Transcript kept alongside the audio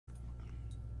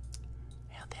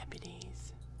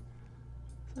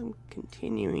So I'm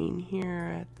continuing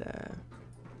here at the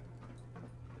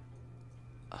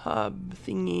hub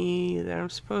thingy that I'm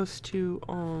supposed to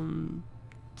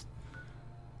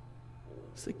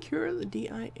secure the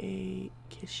DIA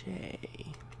cache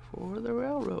for the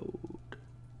railroad.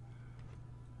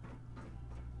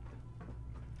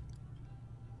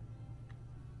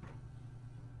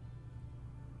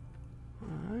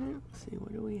 Alright, let's see,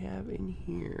 what do we have in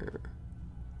here?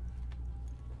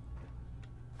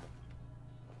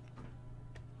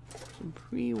 Some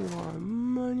pre-war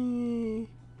money.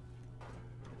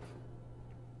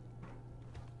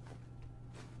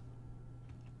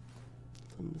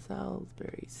 Some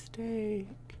Salisbury steak.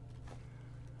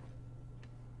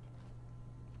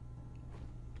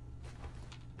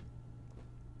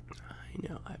 I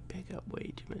know, I pick up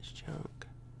way too much junk.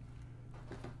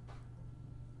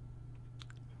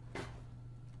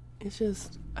 It's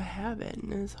just a habit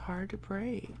and it's hard to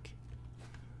break.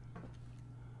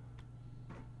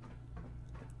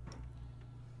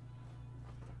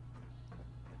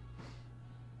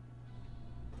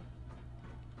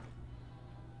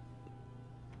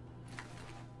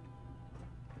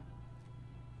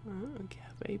 Oh,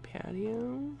 cafe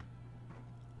patio.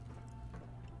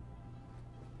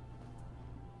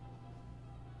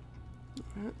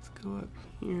 Let's go up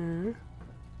here.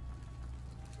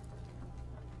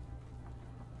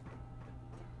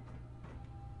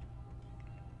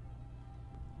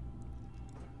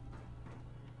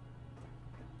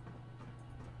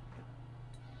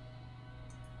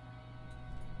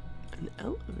 An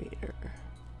elevator.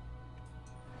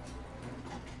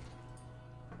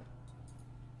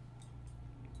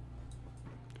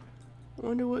 I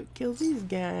wonder what kills these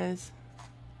guys.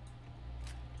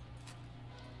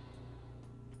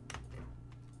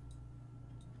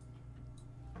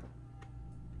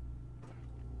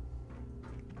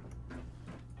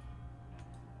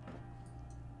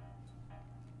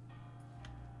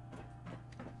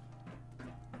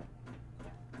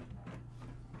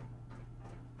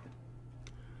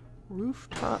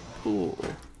 Rooftop pool.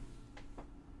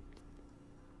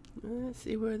 Let's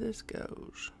see where this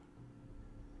goes.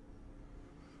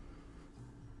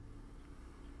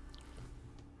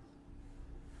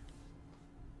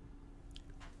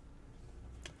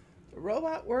 The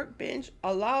robot workbench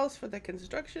allows for the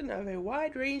construction of a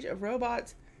wide range of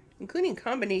robots, including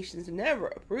combinations never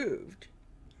approved.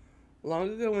 Long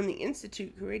ago, when the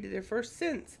Institute created their first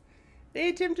synths, they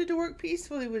attempted to work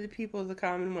peacefully with the people of the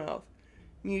Commonwealth.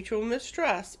 Mutual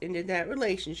mistrust ended that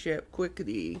relationship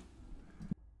quickly.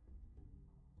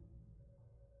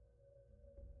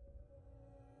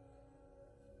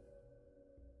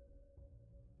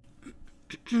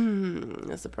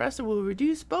 The suppressor will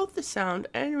reduce both the sound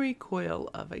and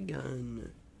recoil of a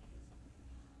gun.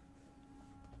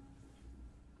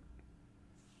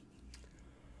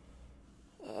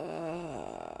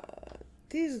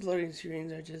 These loading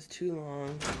screens are just too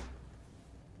long.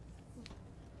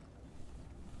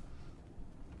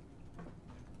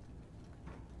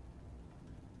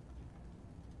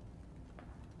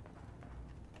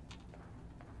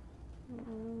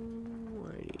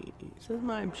 Alrighty. This is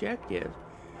my objective.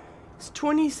 It's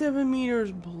 27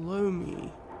 meters below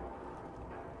me.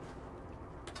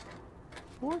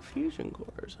 4 fusion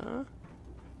cores, huh?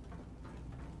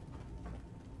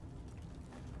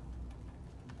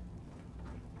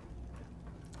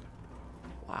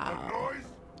 Wow.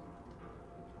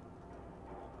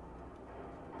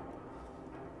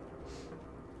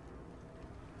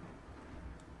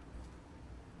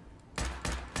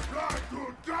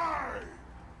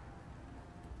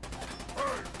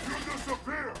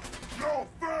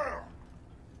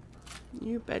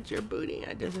 You bet your booty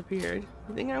I disappeared.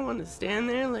 You think I want to stand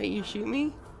there and let you shoot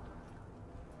me?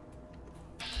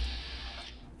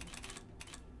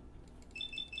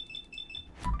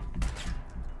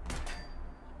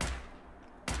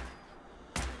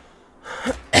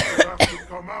 You have to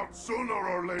come out sooner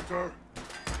or later.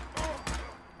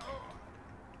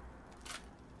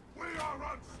 We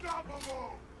are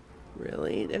unstoppable.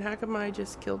 Really? Then how come I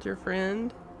just killed your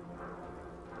friend?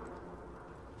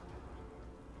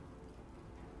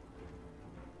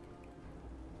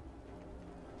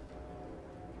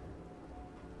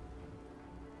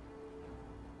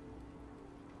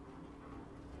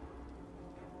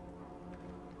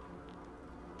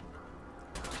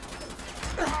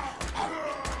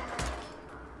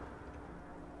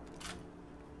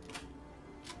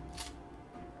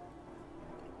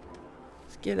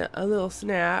 Get a little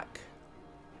snack.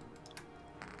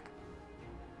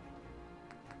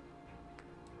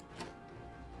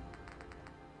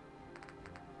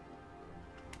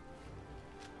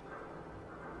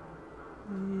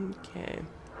 Okay.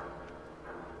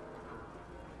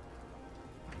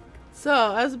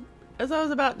 So, as I was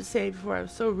about to say before I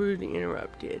was so rudely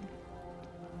interrupted,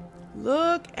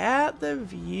 look at the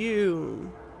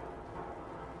view.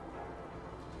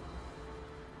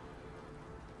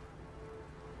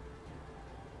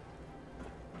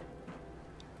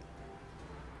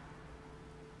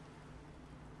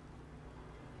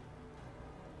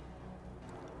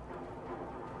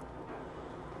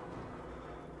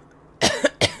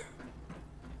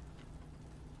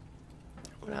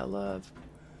 What I love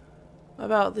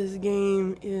about this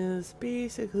game is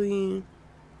basically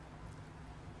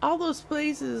all those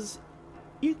places.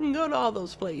 You can go to all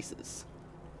those places.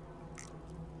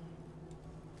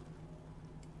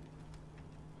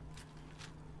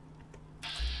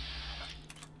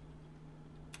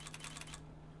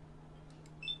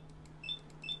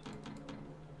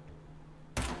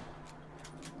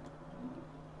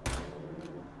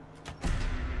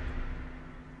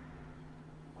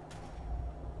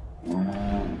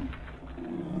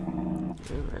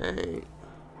 Alright.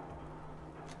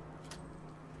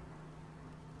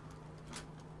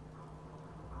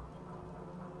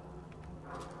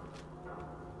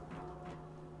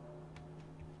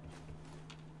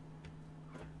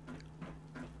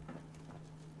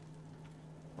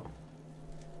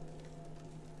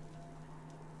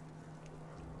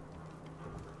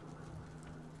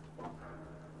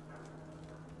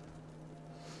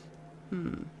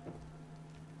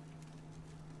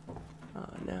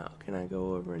 Now, can I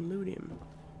go over and loot him?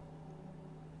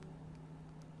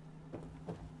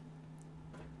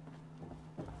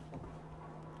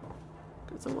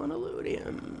 Because I want to loot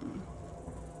him.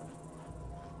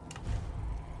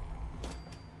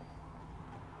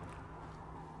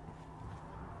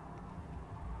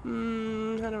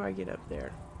 How do I get up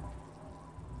there?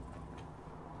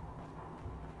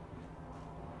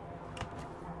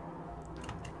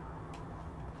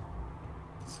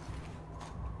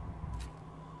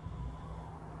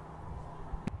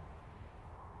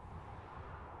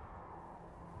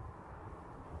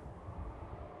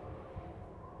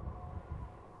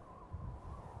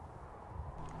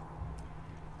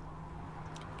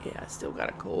 Yeah, I still got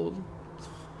a cold.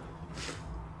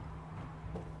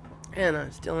 And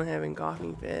I'm still having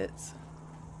coughing fits.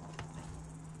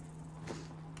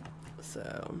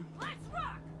 So. Let's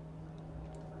rock.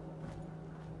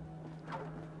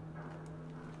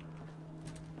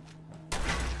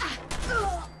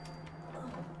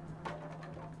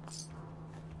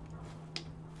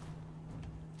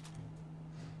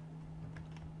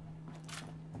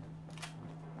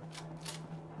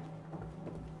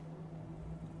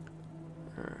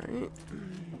 Alright.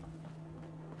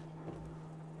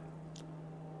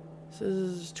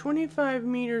 Says 25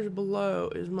 meters below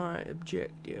is my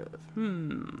objective.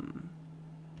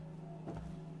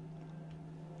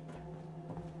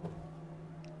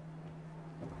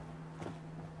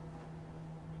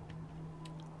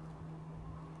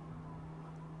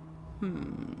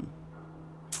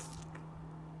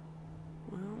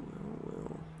 Well.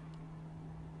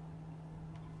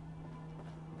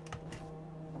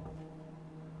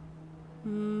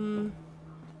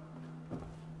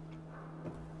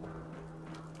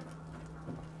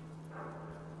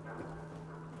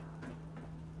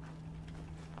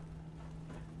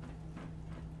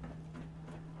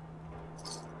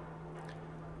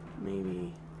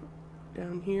 Maybe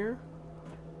down here.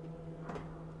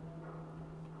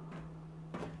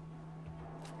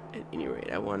 At any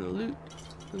rate, I want to loot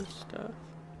this stuff.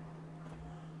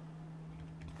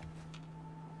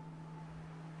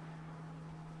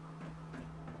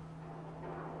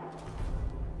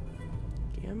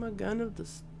 Gamma gun of the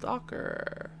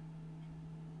stalker.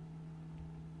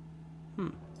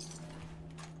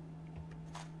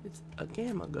 It's a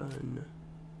gamma gun.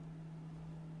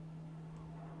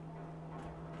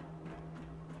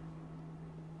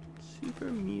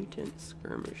 Super mutant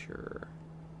skirmisher.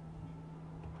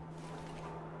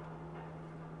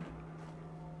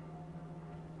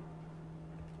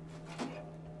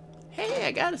 Hey,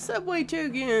 I got a subway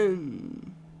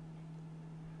token.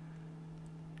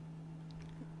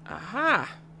 Aha.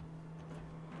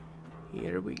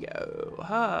 Here we go.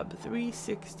 Hub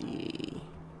 360.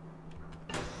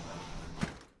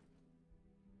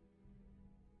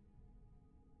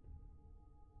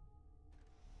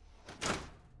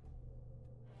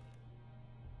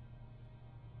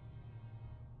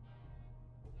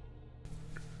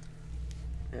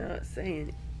 Now it's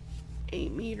saying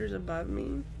 8 meters above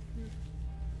me.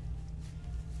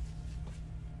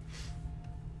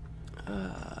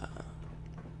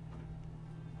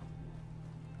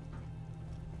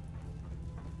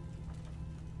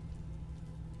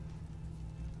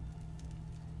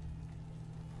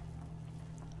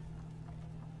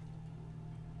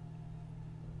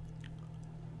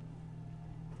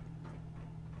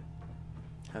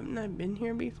 Haven't I been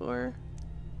here before?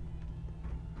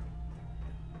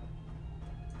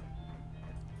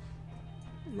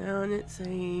 Now and it's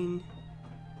saying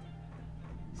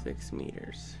 6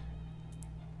 meters.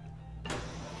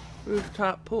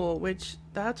 Rooftop pool, which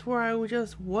that's where I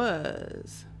just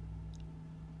was.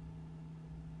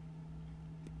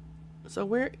 So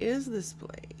where is this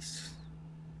place?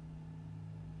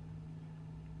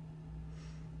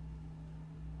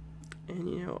 And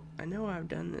you know, I know I've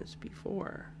done this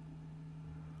before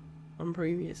on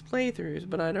previous playthroughs,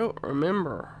 but I don't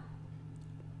remember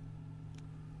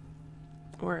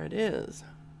where it is.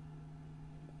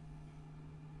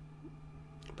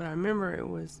 But I remember it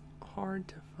was hard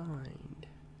to find.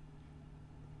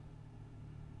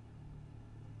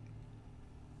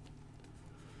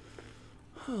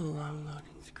 Oh, long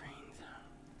loading screens.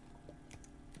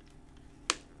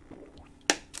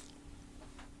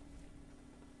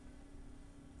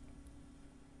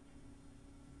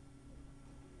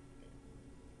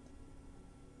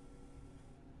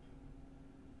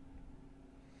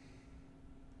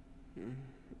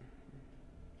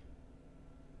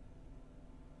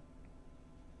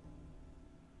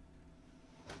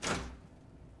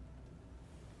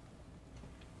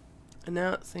 And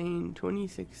now it's saying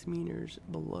 26 meters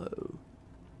below.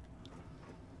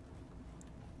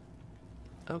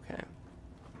 Okay.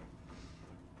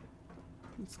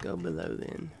 Let's go below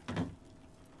then.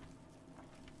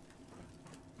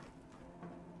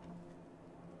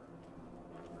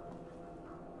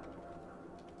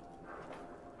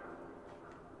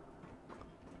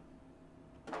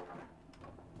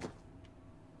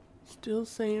 Still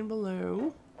saying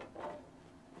below.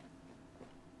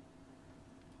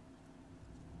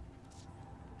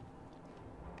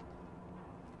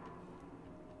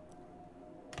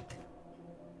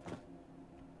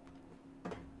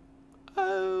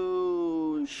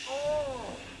 Oh,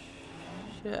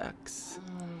 shucks.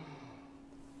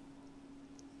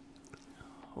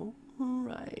 All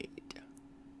right.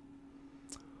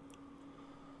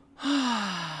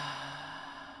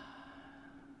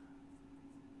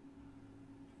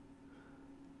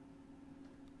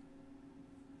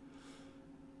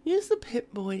 Use the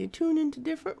Pip-Boy to tune into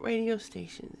different radio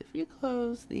stations. If you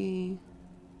close the...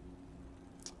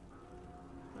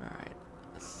 Alright,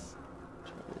 let's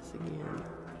try this again.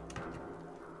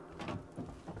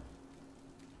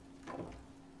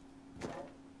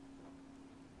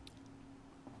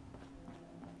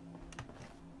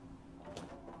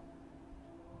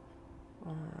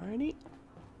 Alrighty.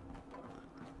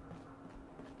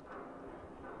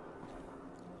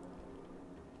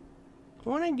 I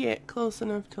want to get close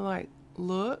enough to like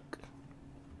look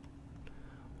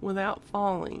without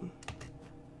falling.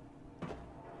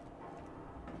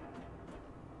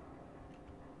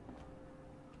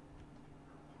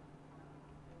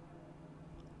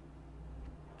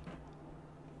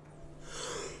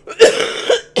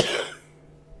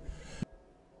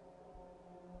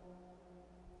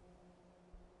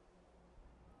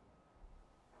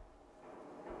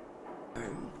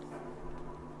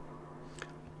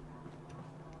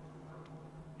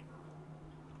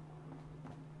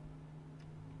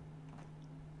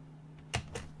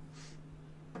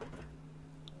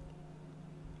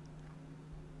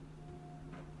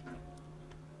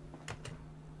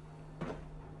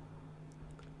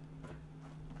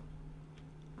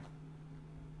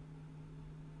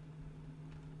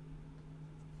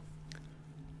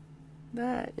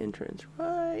 That entrance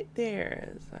right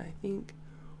there is, I think,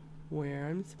 where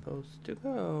I'm supposed to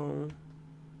go.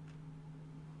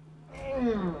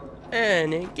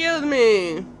 And it killed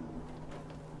me!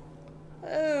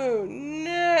 Oh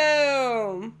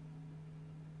no!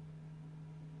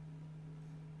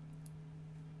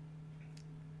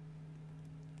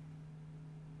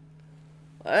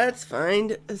 Let's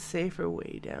find a safer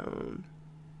way down.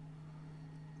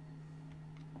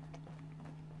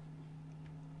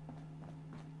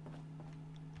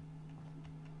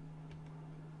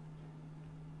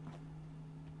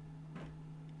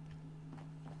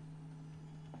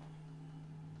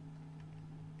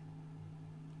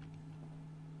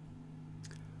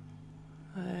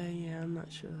 Yeah, I'm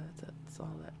not sure that's all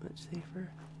that much safer.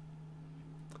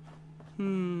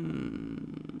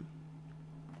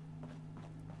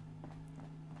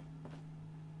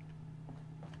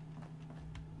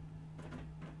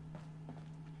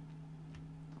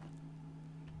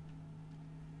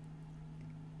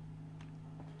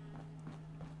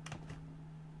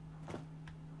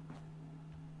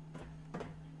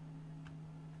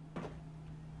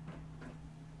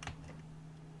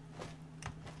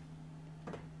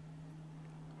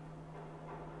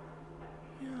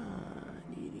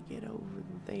 Get over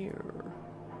there.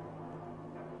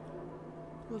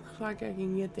 Looks like I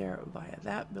can get there via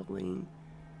that building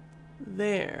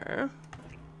there.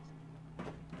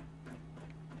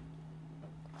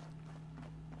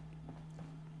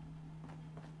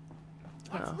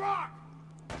 Let's rock!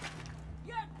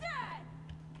 You're dead!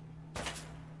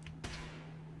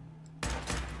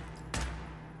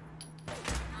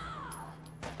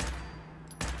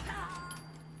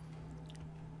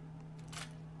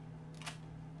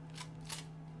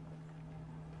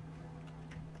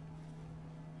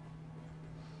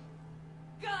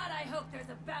 God, I hope there's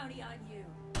a bounty on you.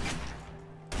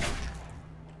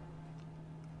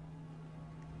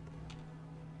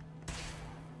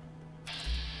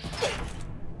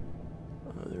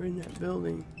 Oh, they're in that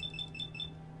building.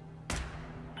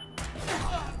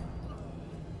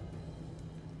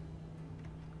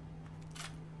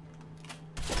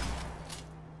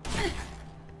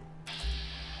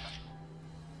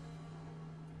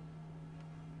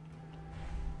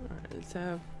 Alright, let's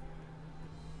have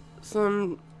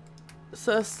some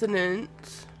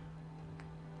sustenance.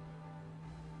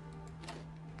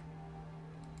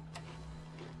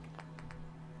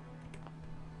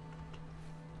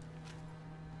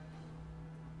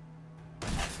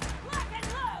 Lock and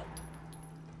load!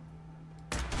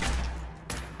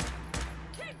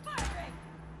 Keep firing!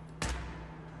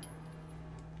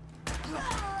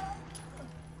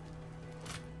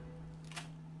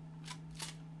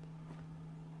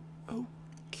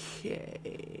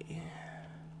 Okay.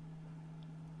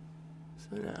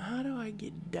 So now how do I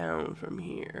get down from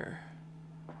here?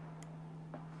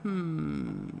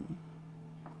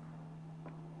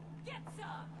 Get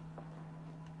some!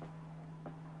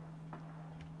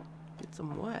 Get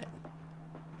some what?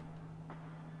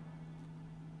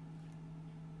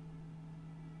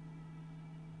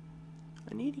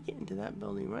 I need to get into that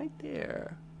building right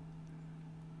there.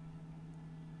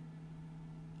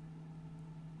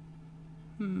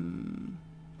 I'm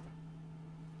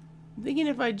thinking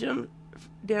if I jump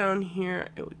down here,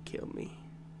 it would kill me.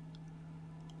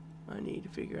 I need to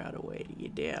figure out a way to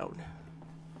get down.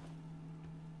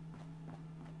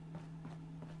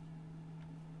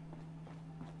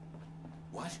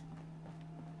 What?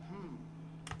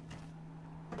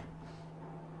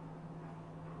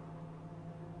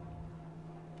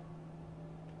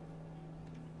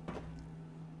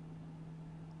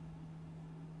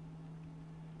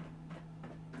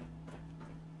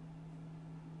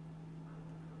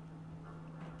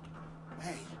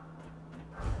 Hey.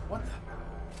 What the?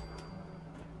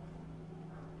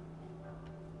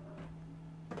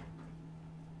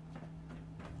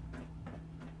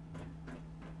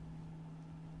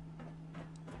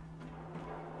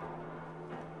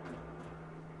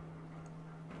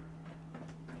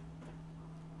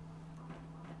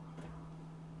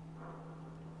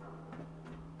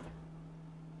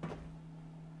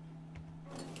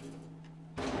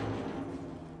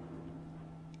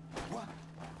 What?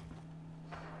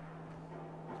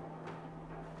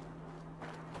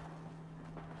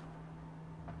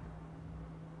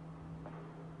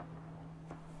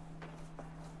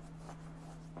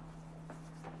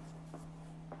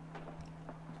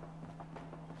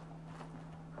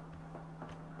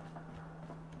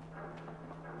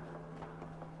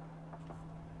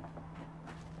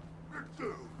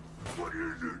 Victor, what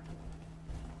is it?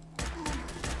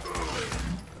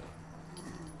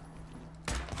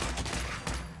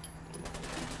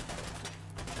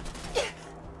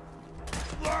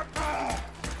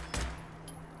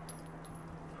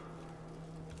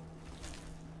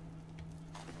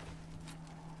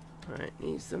 Alright,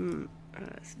 need some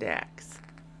stacks.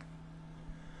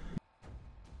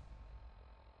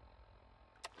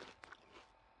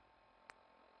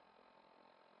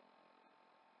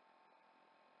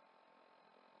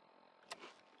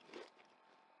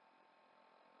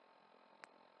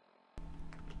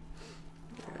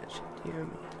 That should hear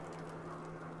me.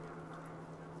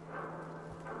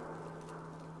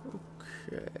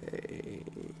 Okay.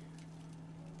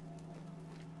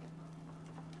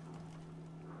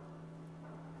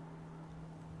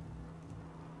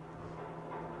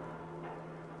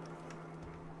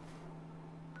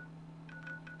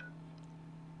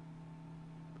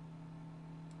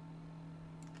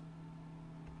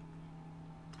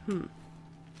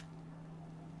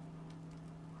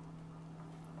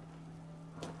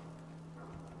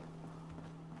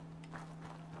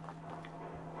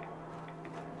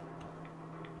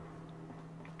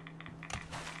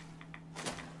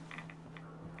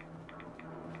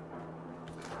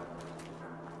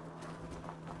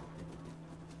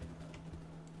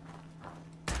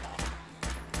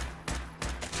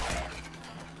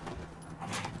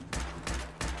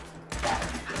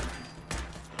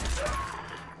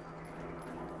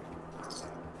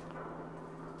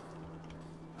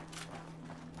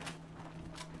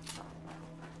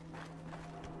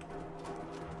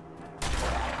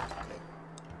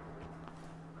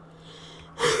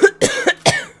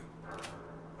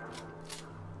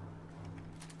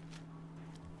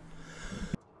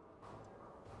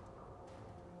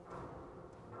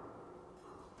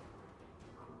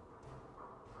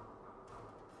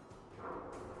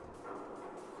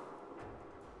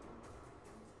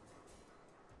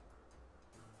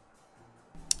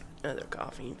 Other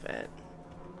coughing fit.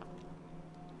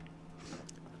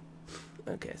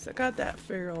 Okay, so I got that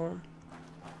figure on.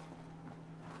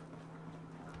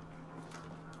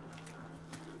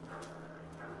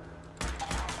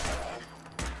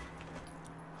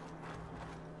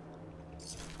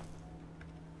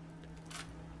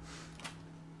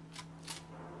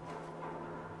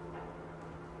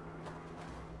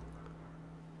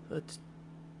 So it's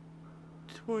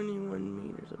 21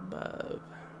 meters above.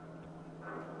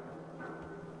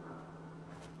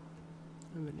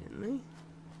 Evidently.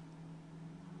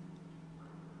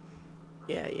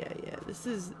 Yeah. This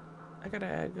is... I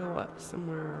gotta go up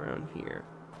somewhere around here.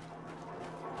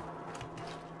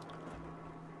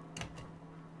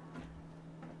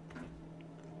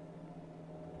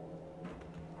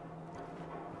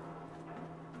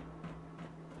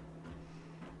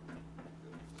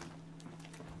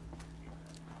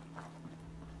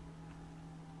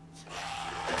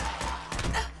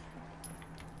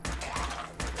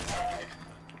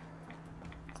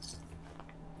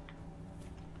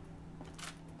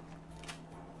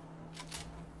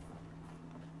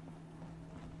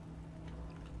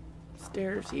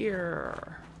 Stairs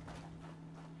here.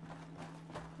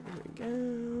 There we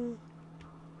go.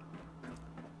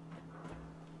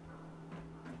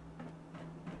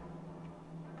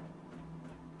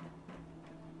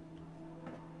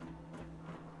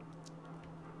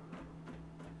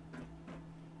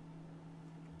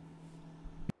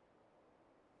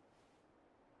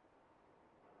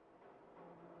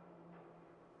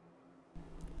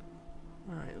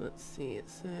 All right, let's see. It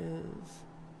says...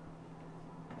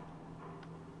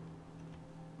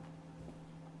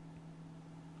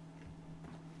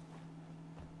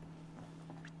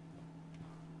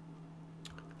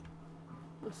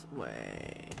 this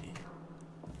way.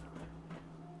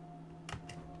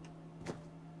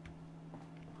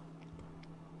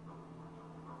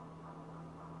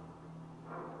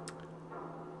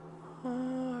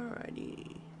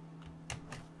 Alrighty.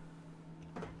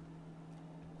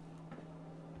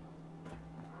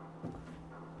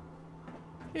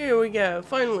 Here we go.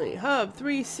 Finally, Hub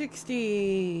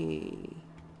 360.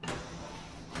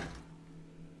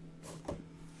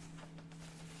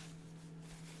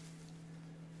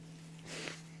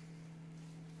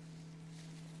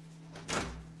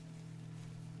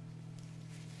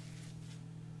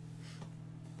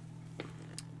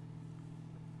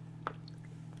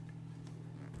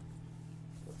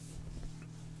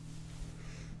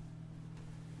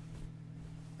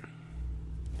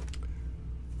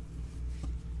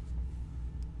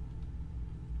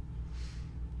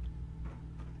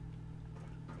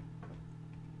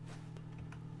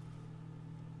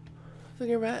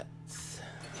 Cigarettes.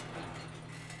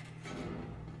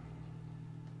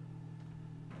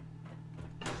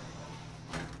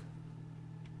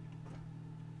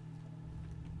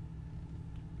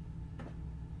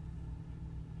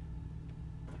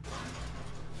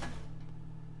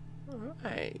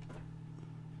 Alright.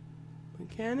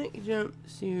 Mechanic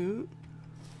jumpsuit,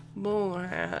 bowler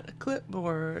hat, a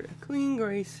clipboard, a clean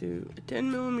gray suit, a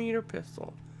 10mm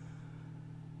pistol,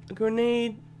 a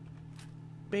grenade,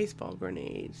 baseball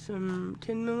grenade, some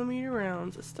 10mm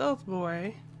rounds, a stealth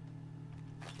boy,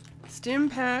 stim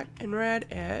pack and rad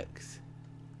X,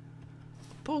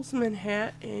 postman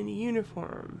hat and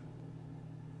uniform,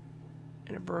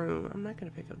 and a broom. I'm not gonna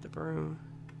pick up the broom.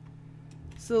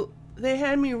 So they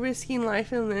had me risking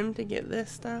life and limb to get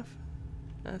this stuff.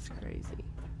 That's crazy.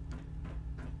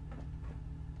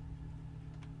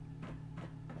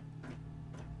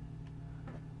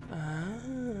 Ah,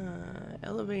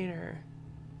 elevator.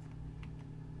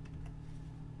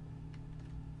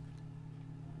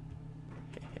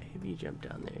 If you jump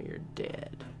down there, you're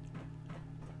dead.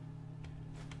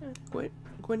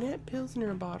 Gwinnett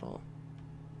Pilsner bottle.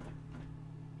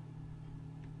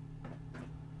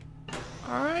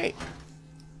 Alright.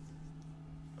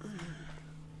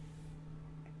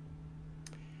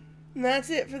 And that's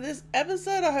it for this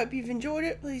episode. I hope you've enjoyed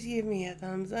it. Please give me a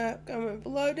thumbs up. Comment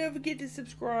below. Don't forget to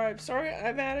subscribe. Sorry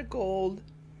I've had a cold.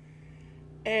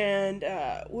 And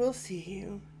we'll see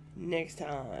you next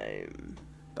time.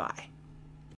 Bye.